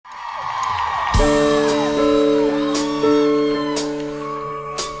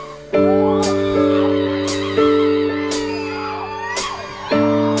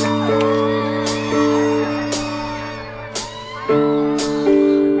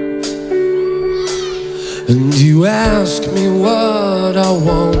And you ask me what I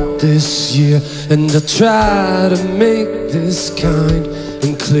want this year, and I try to make this kind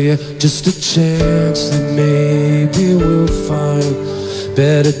and clear. Just a chance that maybe we'll find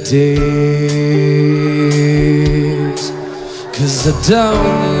better days. 'Cause I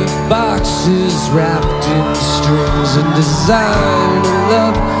don't leave boxes wrapped in strings and design a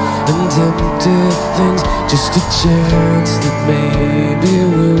love and empty things. Just a chance that maybe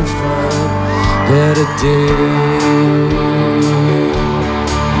we'll find better days.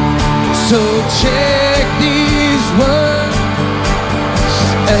 So check these words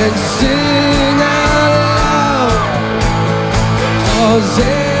and sing out loud, 'cause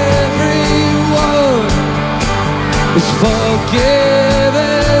everyone is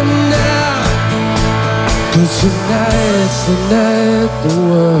forgiven now. 'Cause tonight's the night the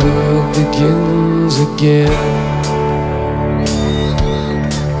world begins again.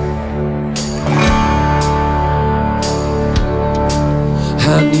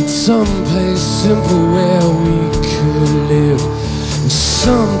 I need someplace simple where we could live, and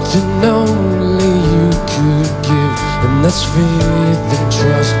something only you could give. And that's faith and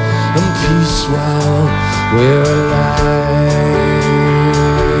trust and peace while we're alive.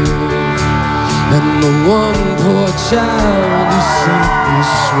 And the one poor child who saved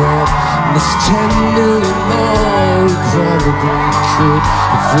this world, and there's 10 million more who probably could,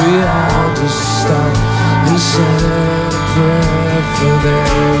 if we all just stop and said a prayer for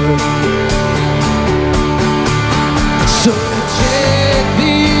them. So take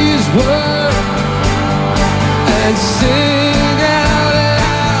these words and sing out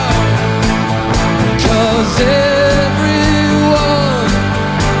loud, 'cause everyone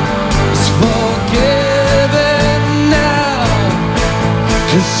is forgiven now.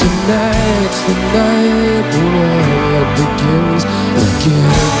 'Cause tonight's the night the world begins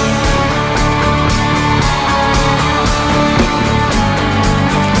again.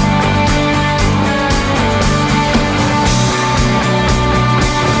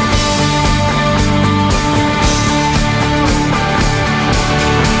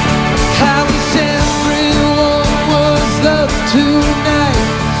 Tonight,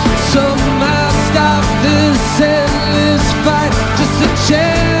 somehow stop this endless fight. Just a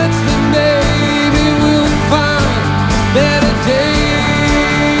chance that maybe we'll find better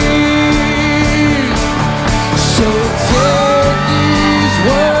days. So take these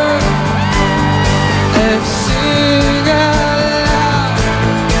words and sing out loud,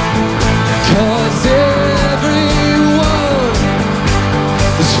 'cause everyone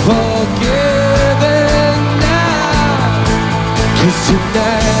is forgiven. 'Cause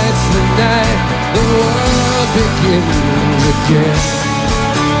tonight's the night the world begins again.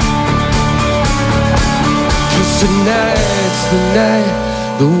 'Cause tonight's the night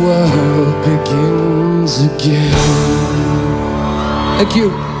the world begins again. Thank you.